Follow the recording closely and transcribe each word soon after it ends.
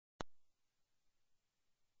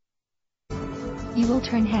You will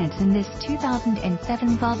turn heads in this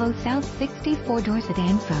 2007 Volvo S60 4-door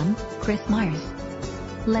sedan from Chris Myers.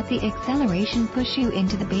 Let the acceleration push you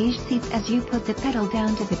into the beige seats as you put the pedal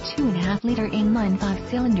down to the 2.5-liter inline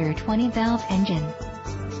 5-cylinder 20-valve engine.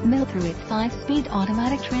 Mill through its 5-speed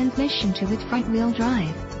automatic transmission to its front-wheel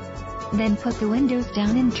drive. Then put the windows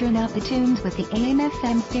down and turn up the tunes with the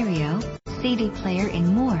AM/FM stereo, CD player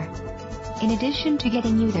and more. In addition to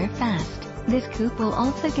getting you there fast, this coupe will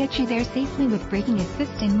also get you there safely with braking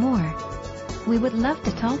assist and more. We would love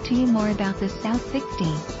to talk to you more about this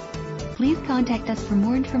S60. Please contact us for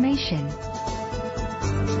more information.